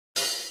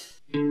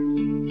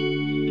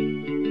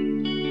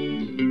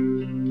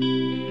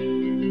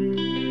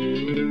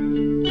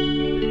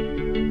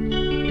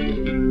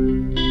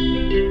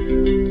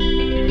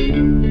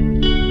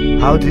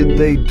How did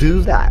they do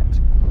that?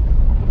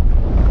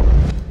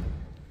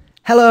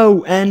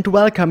 Hello and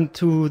welcome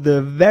to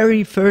the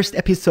very first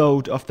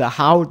episode of the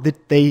How Did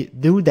They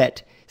Do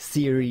That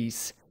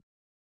series.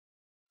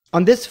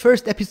 On this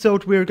first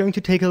episode we're going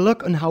to take a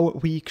look on how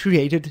we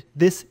created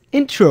this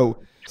intro.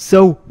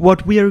 So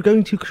what we are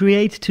going to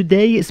create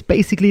today is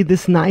basically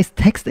this nice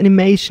text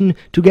animation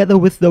together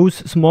with those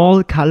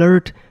small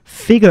colored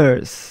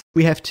figures.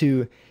 We have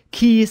to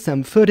key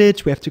some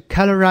footage, we have to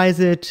colorize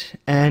it,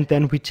 and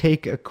then we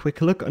take a quick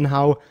look on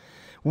how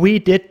we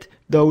did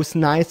those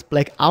nice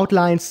black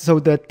outlines so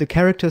that the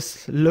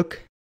characters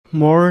look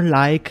more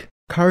like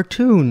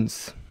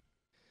cartoons.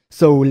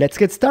 So let's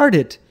get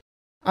started.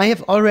 I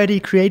have already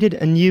created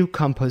a new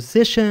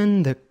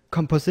composition. The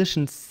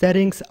composition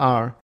settings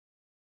are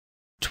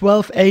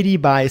 1280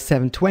 by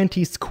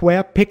 720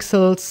 square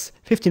pixels,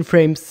 15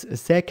 frames a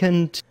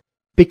second,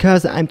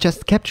 because I'm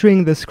just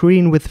capturing the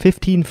screen with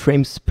 15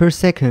 frames per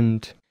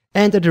second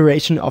and a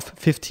duration of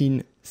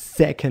 15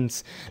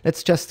 seconds.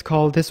 Let's just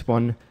call this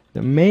one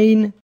the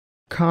main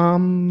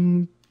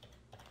comp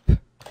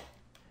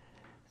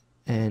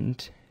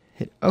and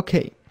hit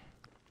OK.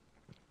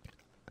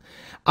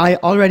 I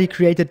already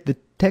created the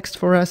text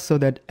for us so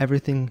that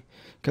everything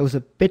goes a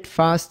bit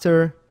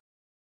faster.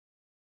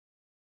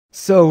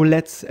 So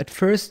let's at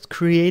first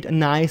create a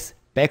nice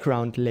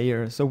background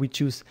layer. So we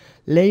choose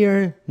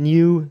layer,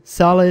 new,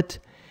 solid.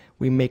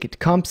 We make it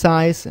comp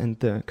size and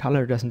the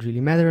color doesn't really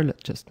matter.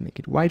 Let's just make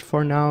it white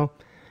for now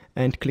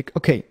and click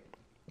OK.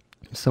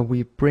 So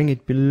we bring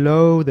it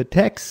below the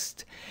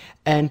text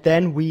and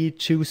then we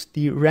choose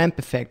the ramp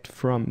effect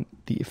from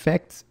the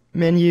effects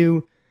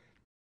menu,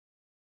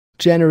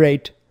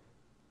 generate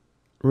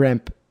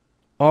ramp,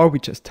 or we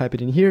just type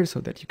it in here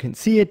so that you can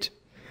see it.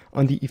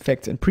 On the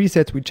effects and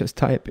presets we just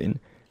type in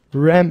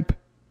ramp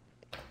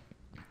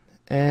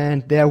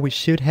and there we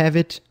should have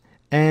it,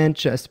 and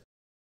just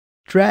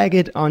drag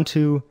it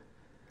onto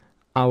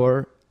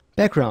our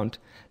background.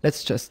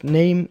 Let's just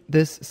name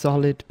this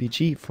solid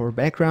BG for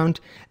background,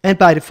 and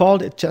by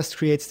default it just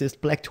creates this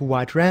black to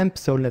white ramp,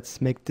 so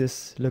let's make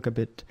this look a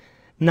bit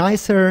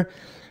nicer.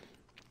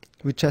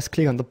 We just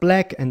click on the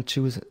black and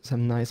choose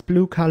some nice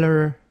blue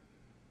color,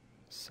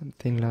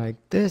 something like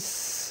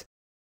this.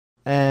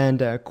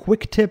 And a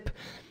quick tip,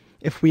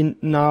 if we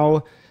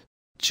now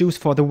choose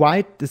for the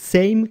white the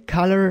same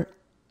color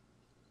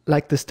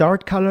like the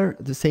start color,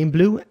 the same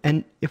blue,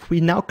 and if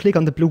we now click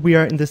on the blue we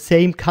are in the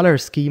same color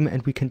scheme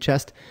and we can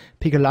just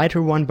pick a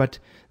lighter one, but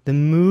the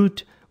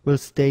mood will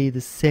stay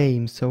the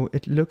same, so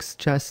it looks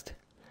just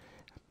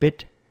a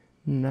bit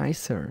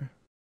nicer.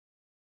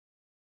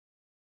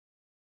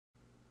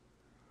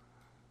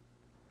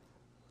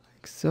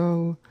 Like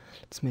so.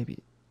 Let's maybe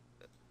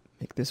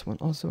make this one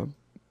also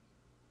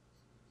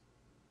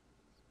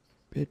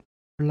a bit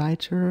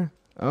lighter.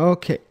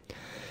 Okay,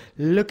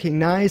 looking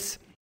nice.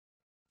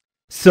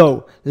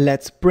 So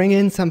let's bring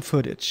in some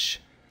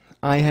footage.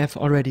 I have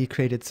already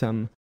created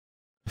some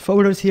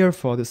folders here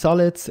for the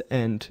solids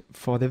and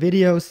for the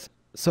videos.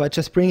 So I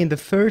just bring in the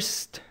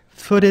first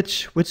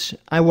footage which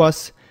I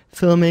was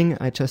filming.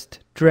 I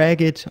just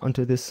drag it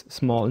onto this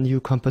small new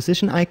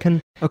composition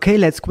icon. Okay,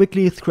 let's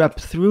quickly scrub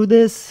through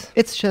this.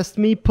 It's just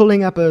me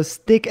pulling up a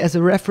stick as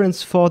a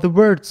reference for the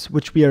words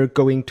which we are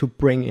going to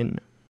bring in.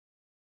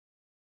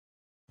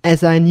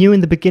 As I knew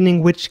in the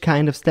beginning which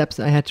kind of steps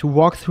I had to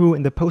walk through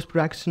in the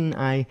post-production,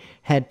 I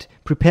had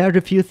prepared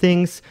a few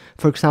things.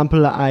 For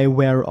example, I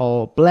wear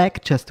all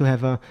black just to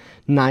have a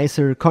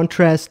nicer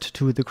contrast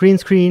to the green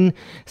screen.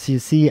 So you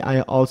see,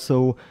 I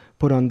also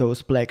put on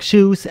those black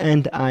shoes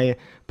and I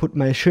put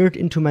my shirt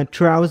into my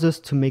trousers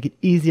to make it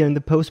easier in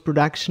the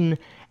post-production.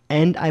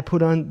 And I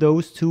put on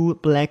those two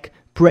black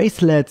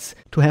bracelets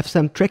to have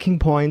some tracking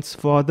points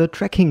for the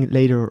tracking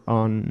later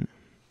on.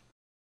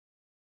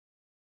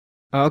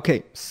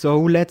 Okay, so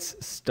let's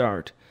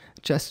start.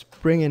 Just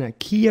bring in a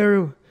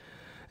keyer,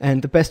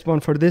 and the best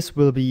one for this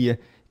will be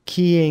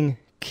keying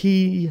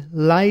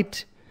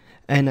keylight,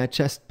 and I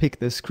just pick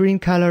the screen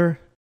color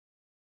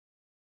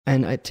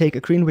and I take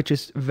a green which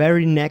is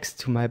very next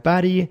to my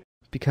body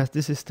because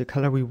this is the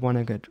color we want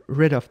to get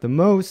rid of the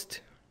most.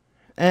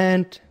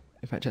 And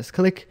if I just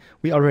click,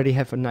 we already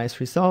have a nice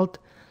result.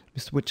 We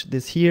switch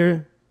this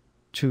here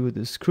to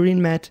the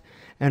screen mat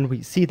and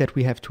we see that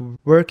we have to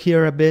work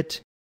here a bit.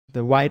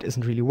 The white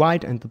isn't really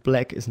white and the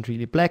black isn't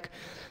really black.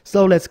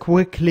 So let's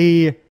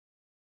quickly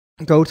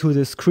go to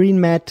the screen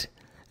mat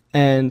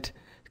and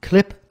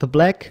clip the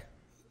black.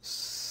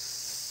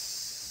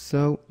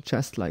 So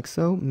just like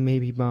so,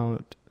 maybe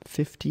about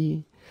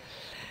 50.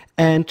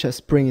 And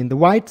just bring in the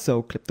white,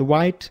 so clip the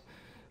white.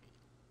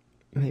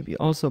 Maybe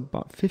also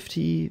about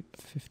 50,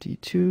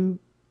 52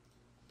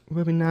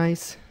 will be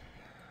nice.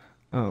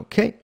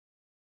 Okay.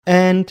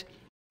 And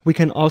we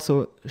can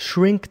also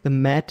shrink the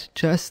mat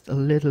just a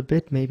little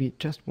bit, maybe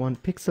just 1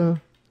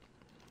 pixel,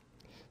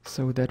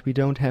 so that we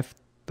don't have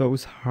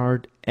those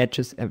hard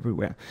edges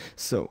everywhere.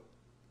 So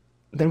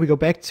then we go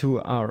back to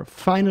our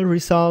final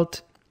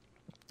result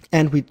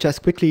and we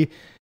just quickly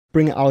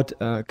bring out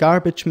a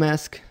garbage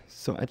mask.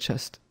 So I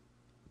just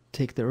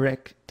take the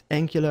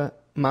angular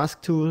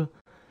mask tool.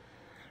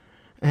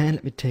 And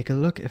let me take a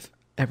look if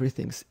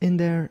everything's in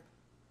there.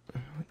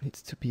 It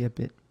needs to be a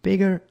bit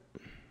bigger.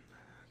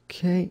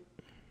 Okay.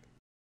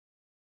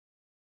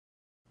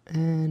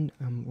 And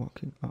I'm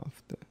walking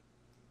off the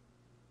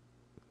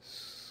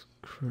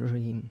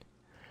screen.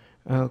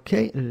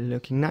 Okay,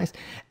 looking nice.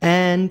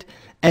 And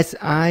as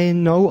I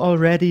know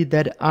already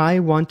that I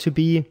want to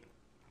be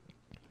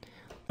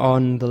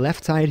on the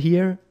left side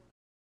here,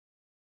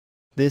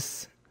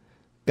 this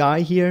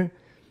guy here,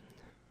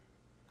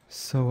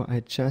 so I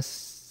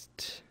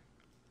just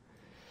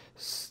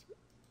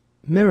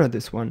mirror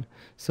this one.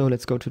 So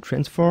let's go to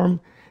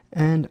transform,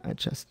 and I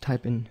just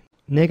type in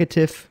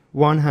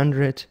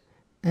 -100,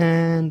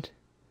 and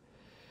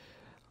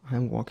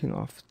I'm walking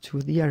off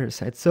to the other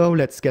side. So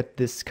let's get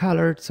this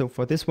colored. So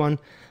for this one,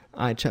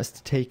 I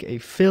just take a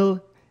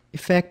fill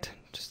effect,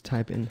 just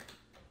type in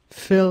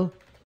fill,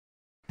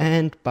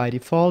 and by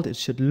default it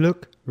should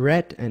look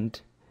red, and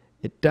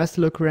it does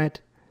look red.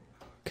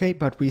 Okay,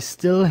 but we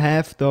still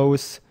have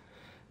those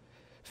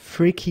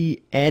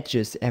freaky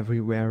edges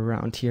everywhere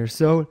around here.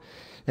 So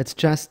let's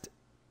just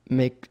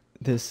make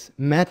this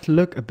matte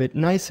look a bit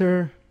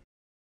nicer.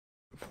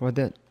 For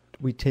that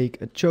we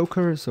take a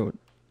joker, so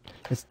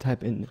let's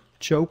type in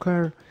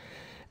joker,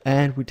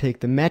 and we take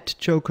the matte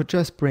joker,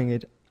 just bring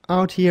it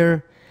out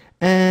here,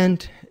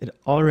 and it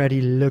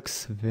already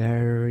looks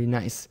very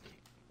nice.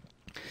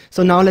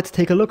 So now let's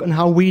take a look on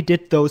how we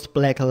did those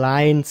black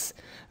lines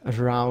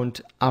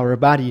around our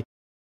body.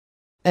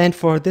 And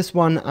for this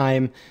one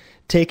I'm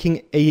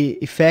taking a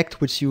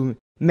effect which you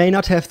may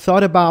not have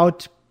thought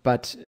about,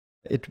 but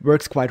it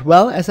works quite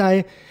well as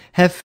I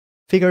have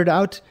figured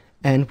out,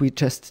 and we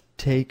just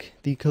take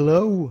the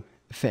glow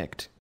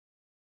effect.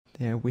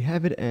 There we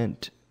have it,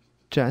 and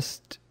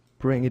just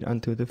bring it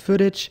onto the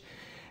footage,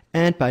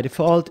 and by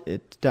default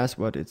it does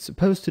what it's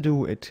supposed to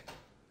do. It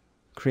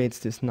creates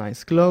this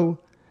nice glow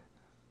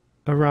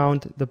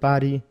around the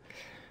body,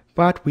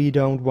 but we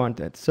don't want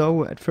that.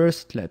 So at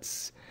first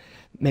let's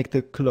make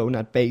the glow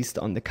not based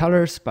on the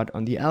colors but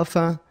on the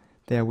alpha.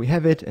 There we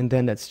have it, and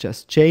then let's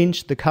just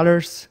change the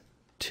colors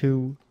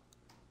to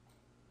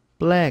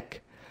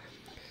black.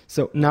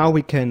 So now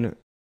we can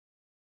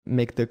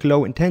make the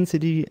glow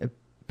intensity a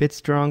bit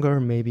stronger,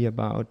 maybe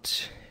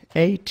about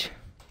 8.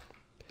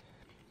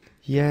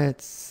 Yeah,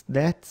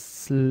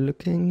 that's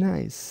looking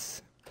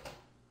nice.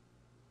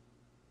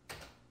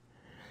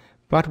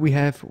 But we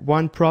have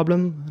one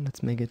problem.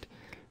 Let's make it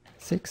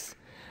 6,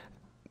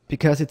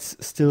 because it's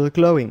still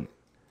glowing.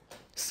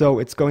 So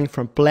it's going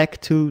from black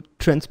to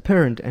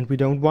transparent, and we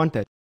don't want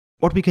that.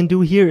 What we can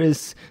do here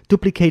is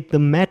duplicate the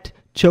matte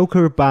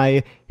joker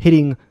by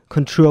hitting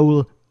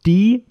Ctrl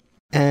D,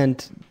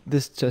 and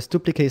this just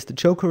duplicates the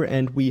joker,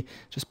 and we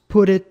just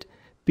put it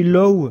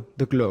below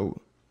the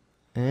glow,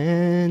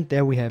 and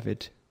there we have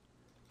it.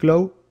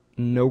 Glow,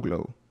 no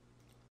glow.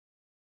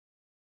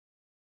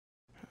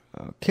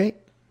 Okay,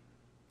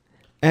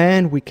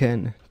 and we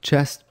can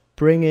just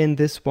bring in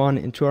this one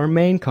into our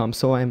main comp.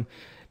 So I'm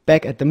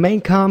back at the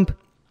main comp,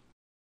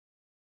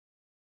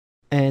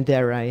 and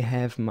there I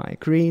have my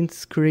green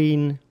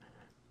screen.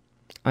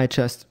 I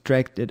just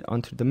dragged it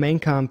onto the main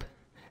comp,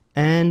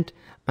 and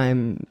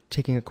I'm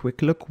taking a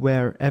quick look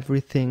where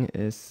everything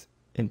is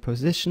in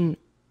position,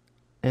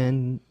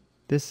 and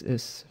this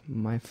is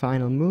my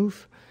final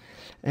move.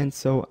 And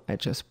so I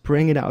just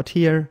bring it out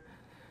here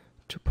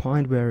to a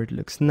point where it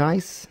looks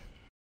nice.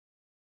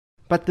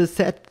 But the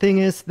sad thing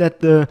is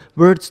that the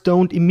words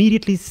don't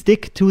immediately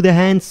stick to the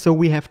hands, so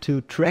we have to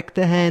track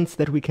the hands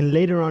that we can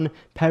later on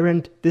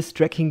parent this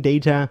tracking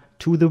data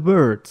to the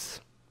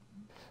words.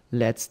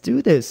 Let's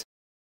do this.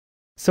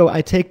 So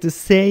I take the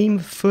same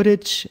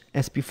footage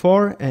as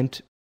before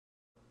and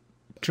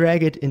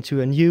drag it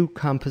into a new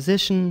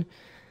composition.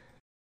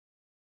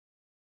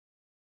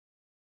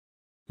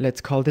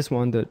 Let's call this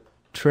one the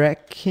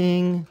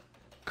tracking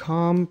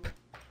comp,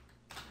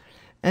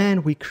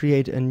 and we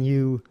create a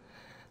new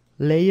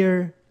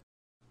layer,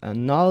 a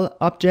null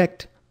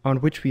object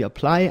on which we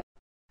apply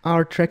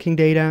our tracking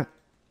data.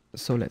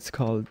 So let's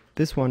call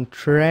this one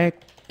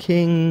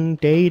tracking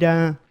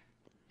data.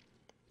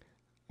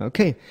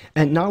 Okay,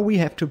 and now we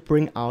have to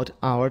bring out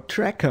our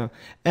tracker.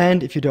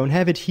 And if you don't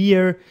have it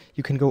here,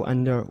 you can go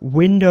under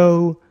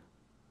Window,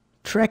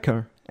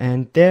 Tracker,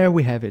 and there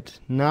we have it.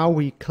 Now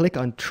we click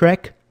on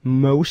Track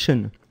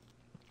Motion.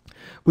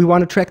 We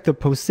want to track the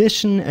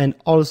position and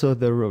also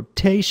the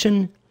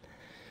rotation.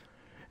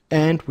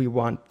 And we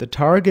want the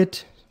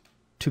target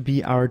to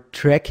be our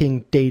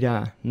tracking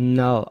data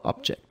null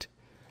object.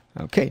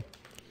 Okay.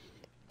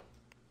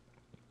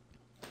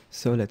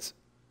 So let's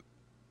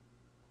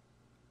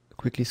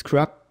quickly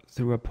scrub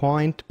through a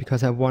point,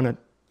 because I want to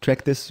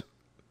track this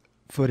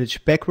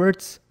footage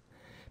backwards,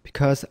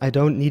 because I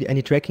don't need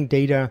any tracking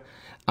data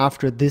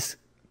after this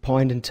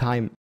point in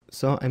time.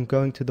 So I'm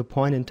going to the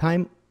point in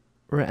time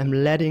where I'm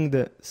letting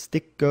the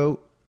stick go,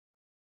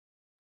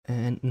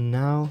 and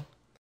now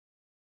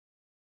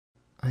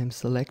I'm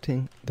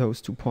selecting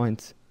those 2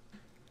 points.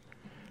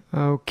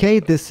 Okay,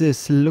 this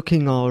is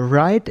looking all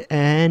right,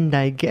 and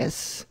I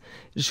guess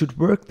it should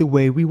work the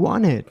way we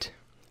want it.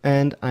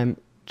 And I'm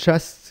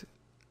just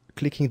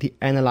clicking the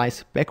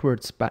Analyze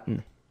Backwards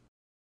button.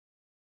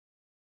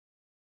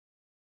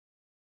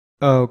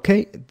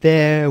 Okay,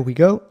 there we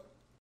go.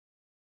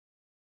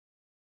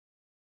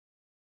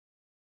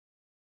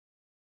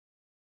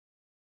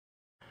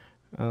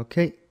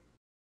 Okay,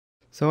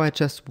 so I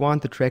just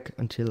want the track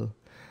until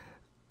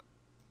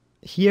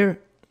here.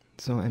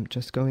 So I'm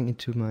just going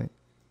into my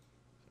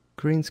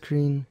green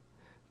screen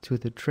to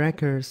the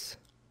trackers,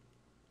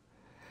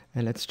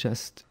 and let's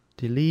just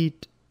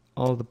delete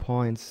all the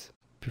points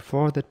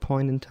before that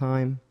point in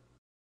time.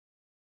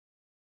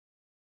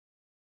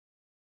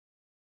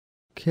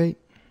 Okay,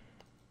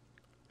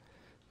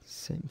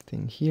 same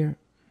thing here.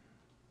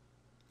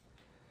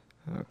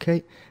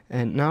 Okay,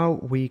 and now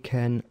we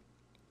can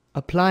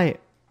apply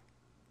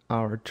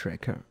our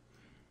tracker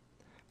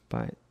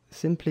by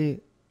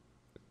simply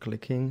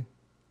clicking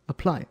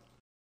apply.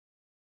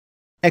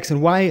 X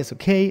and Y is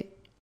okay.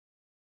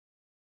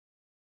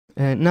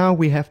 And now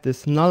we have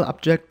this null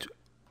object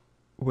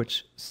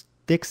which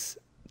sticks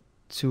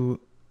to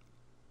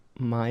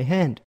my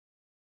hand.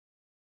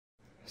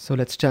 So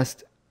let's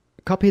just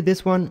copy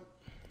this one,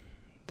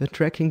 the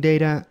tracking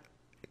data,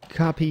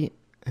 copy,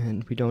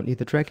 and we don't need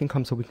the tracking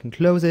comp, so we can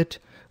close it.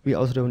 We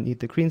also don't need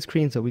the green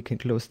screen, so we can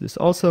close this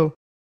also.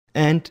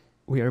 And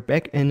we are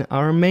back in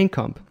our main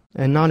comp.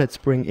 And now let's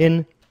bring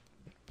in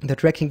the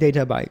tracking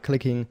data by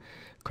clicking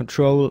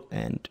Ctrl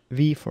and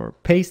V for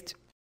paste.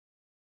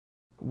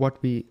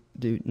 What we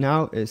do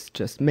now is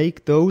just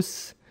make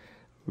those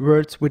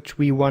words which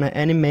we want to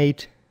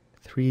animate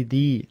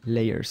 3D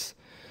layers.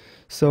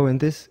 So in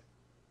this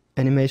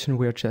animation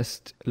we're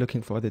just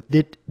looking for the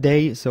did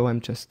day, so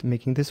I'm just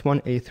making this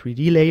one a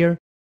 3D layer,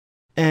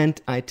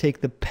 and I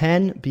take the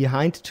pen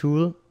behind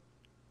tool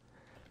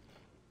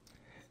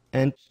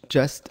and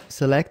just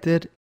select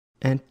it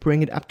and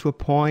bring it up to a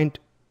point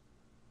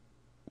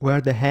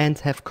where the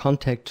hands have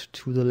contact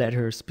to the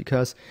letters,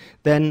 because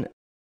then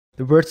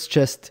the words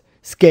just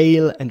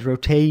scale and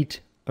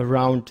rotate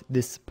around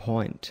this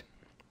point.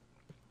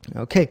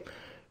 Okay,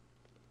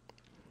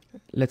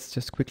 let's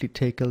just quickly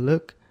take a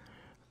look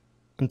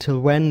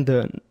until when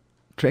the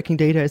tracking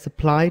data is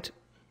applied.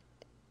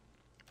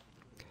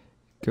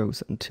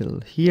 Goes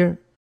until here.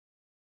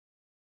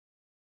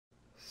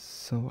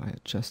 So I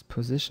just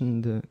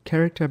position the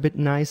character a bit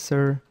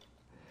nicer,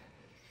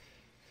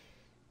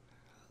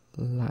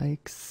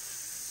 like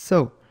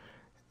so.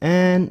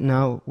 And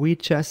now we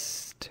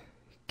just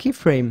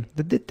keyframe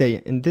the did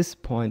day in this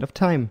point of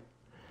time.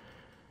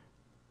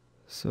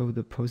 So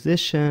the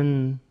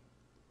position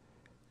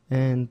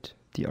and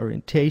the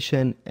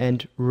orientation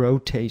and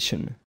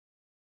rotation.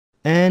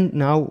 And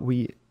now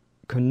we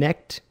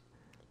connect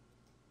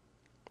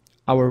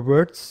our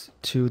words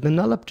to the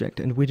null object,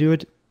 and we do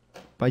it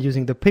by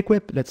using the pick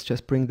whip. Let's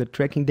just bring the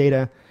tracking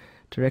data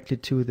directly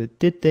to the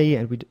did day,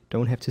 and we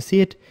don't have to see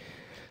it.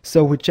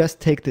 So we just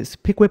take this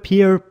pick whip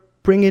here,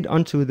 bring it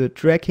onto the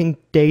tracking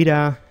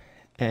data,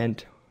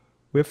 and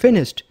we're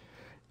finished.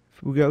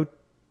 If we go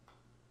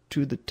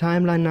to the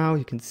timeline now,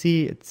 you can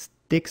see it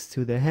sticks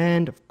to the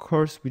hand. Of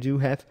course, we do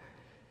have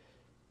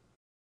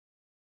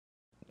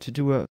to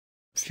do a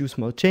few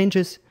small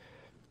changes.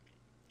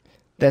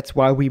 That's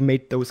why we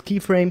made those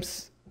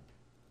keyframes.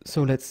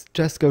 So let's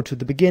just go to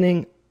the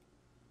beginning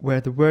where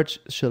the word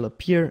shall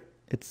appear.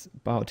 It's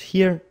about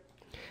here.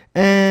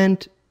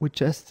 And we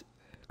just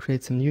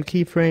create some new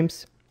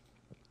keyframes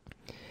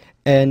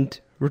and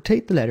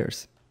rotate the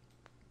letters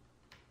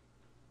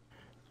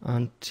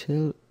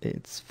until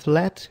it's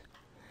flat.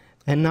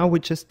 And now we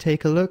just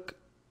take a look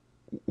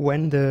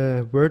when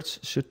the words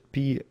should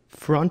be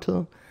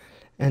frontal.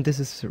 And this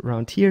is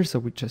around here, so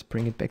we just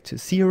bring it back to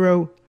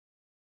 0.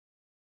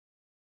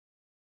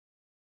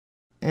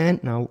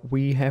 And now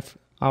we have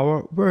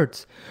our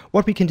words.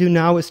 What we can do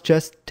now is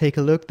just take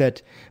a look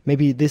that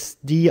maybe this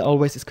D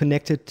always is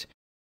connected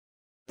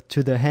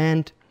to the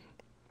hand.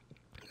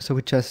 So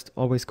we just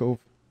always go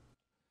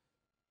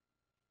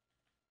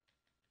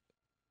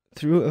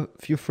through a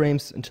few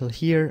frames until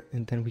here,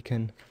 and then we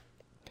can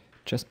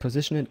just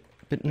position it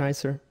a bit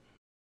nicer.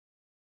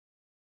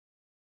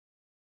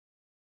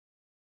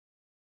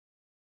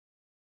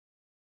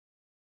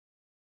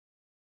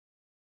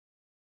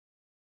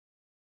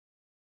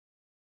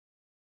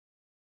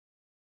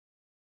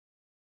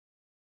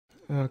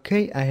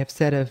 Okay, I have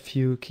set a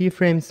few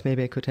keyframes.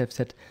 Maybe I could have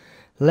set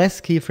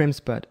less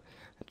keyframes, but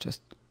I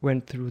just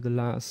went through the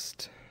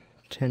last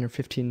 10 or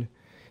 15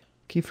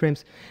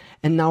 keyframes.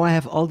 And now I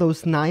have all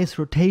those nice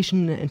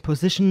rotation and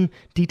position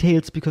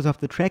details because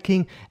of the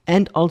tracking,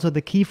 and also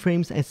the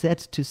keyframes I set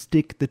to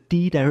stick the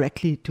D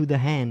directly to the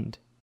hand.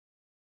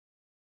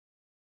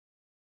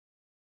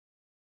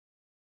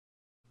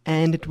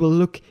 And it will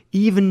look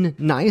even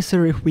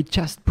nicer if we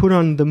just put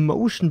on the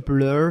motion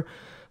blur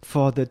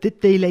for the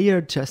did day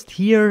layer just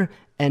here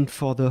and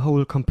for the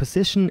whole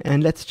composition.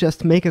 And let's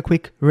just make a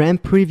quick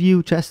ramp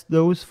preview, just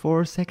those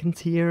 4 seconds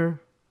here.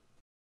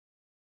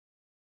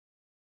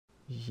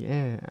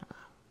 Yeah.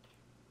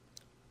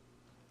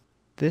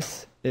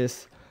 This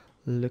is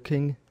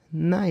looking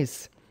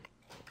Nice.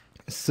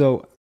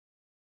 So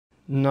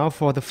now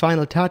for the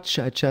final touch,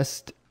 I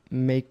just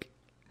make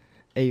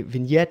a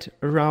vignette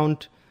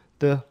around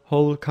the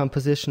whole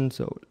composition.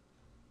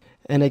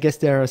 And I guess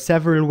there are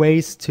several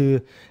ways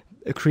to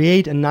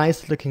create a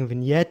nice looking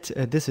vignette.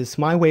 This is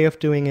my way of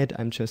doing it.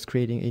 I'm just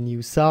creating a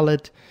new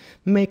solid,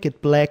 make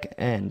it black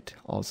and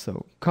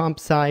also comp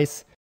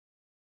size.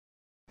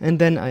 And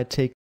then I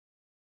take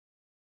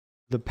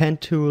the pen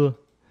tool,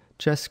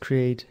 just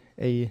create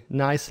a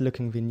nice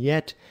looking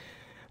vignette.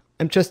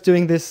 I'm just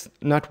doing this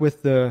not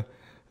with the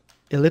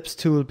ellipse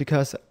tool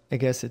because I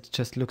guess it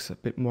just looks a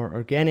bit more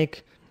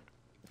organic.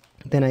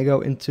 Then I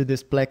go into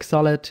this black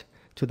solid,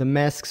 to the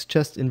masks,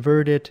 just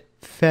invert it,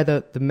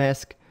 feather the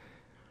mask.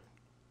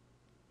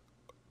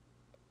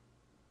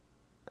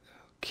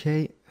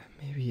 Okay,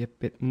 maybe a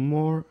bit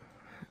more,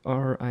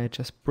 or I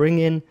just bring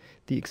in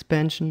the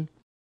expansion.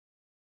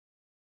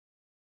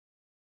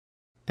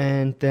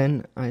 And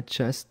then I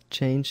just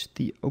change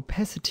the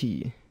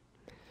opacity,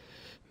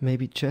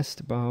 maybe just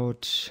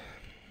about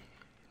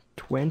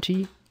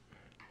 20.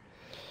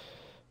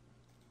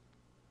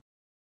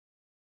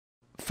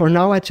 For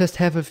now I just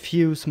have a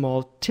few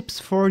small tips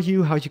for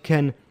you how you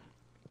can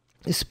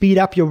speed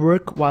up your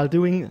work while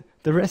doing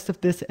the rest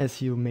of this.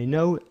 As you may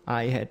know,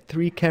 I had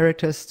 3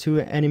 characters to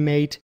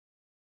animate.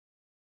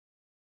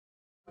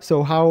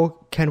 So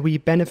how can we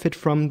benefit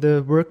from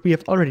the work we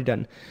have already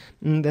done?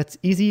 That's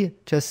easy.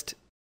 Just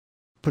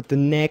put the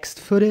next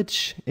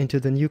footage into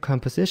the new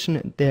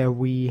composition. There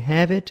we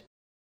have it.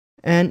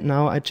 And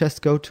now I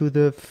just go to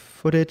the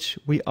footage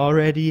we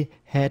already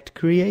had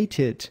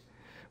created,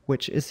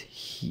 which is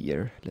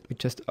here. Let me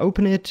just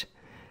open it.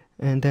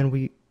 And then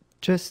we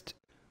just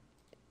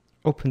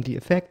open the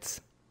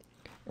effects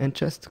and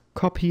just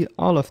copy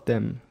all of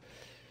them.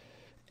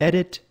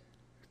 Edit,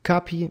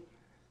 copy,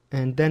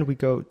 and then we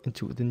go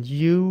into the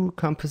new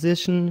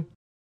composition.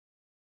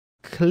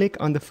 Click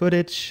on the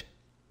footage,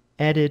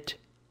 edit,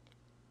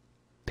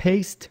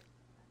 paste,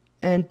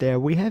 and there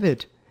we have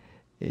it.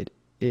 It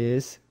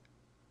is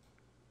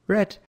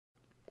red.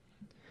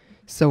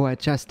 So I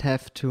just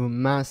have to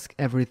mask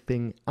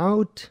everything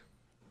out,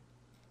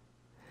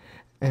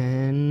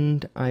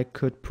 and I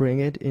could bring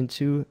it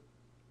into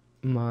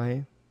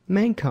my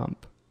main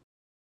comp.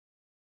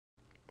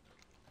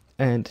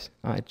 And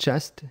I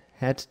just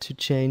had to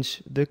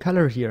change the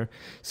color here.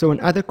 So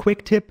another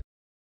quick tip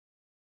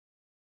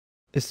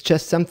is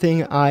just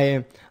something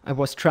I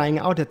was trying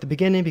out at the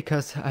beginning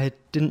because I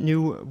didn't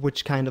know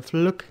which kind of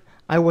look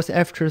I was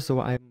after,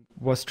 so I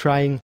was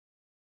trying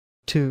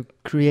to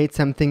create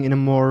something in a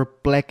more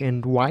black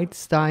and white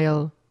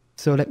style.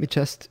 So let me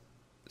just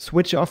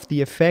switch off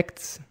the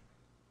effects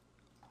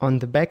on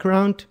the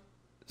background.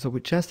 So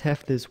we just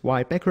have this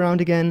white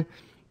background again.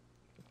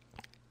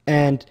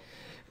 And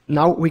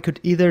now we could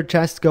either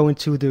just go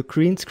into the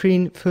green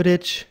screen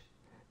footage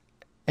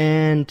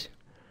and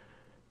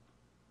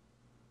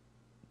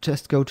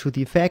just go to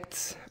the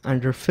effects,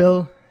 under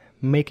fill,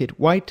 make it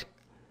white.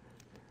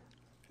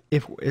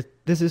 If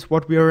this is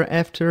what we are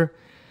after,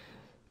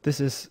 this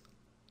is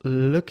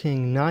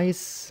looking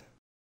nice.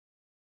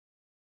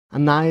 A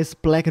nice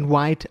black and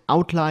white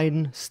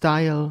outline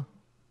style.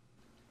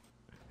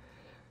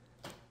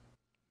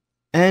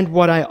 And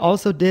what I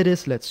also did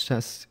is, let's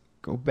just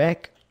go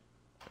back.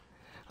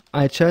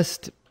 I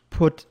just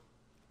put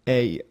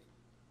a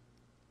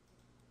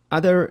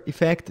other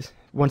effect,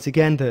 once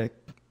again the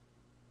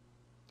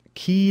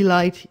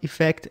keylight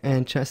effect,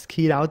 and just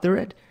keyed out the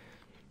red.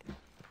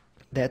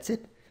 That's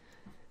it.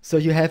 So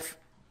you have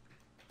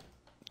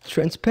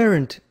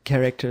transparent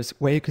characters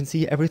where you can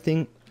see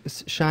everything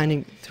is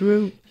shining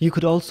through. You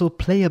could also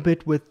play a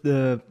bit with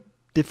the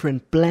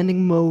different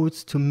blending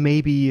modes to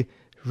maybe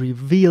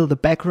reveal the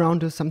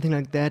background or something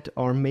like that,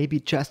 or maybe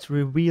just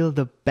reveal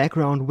the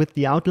background with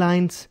the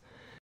outlines.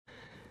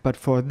 But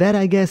for that,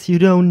 I guess you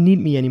don't need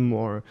me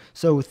anymore.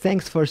 So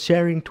thanks for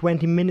sharing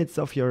 20 minutes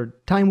of your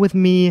time with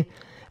me,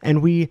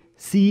 and we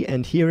see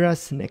and hear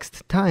us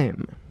next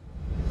time.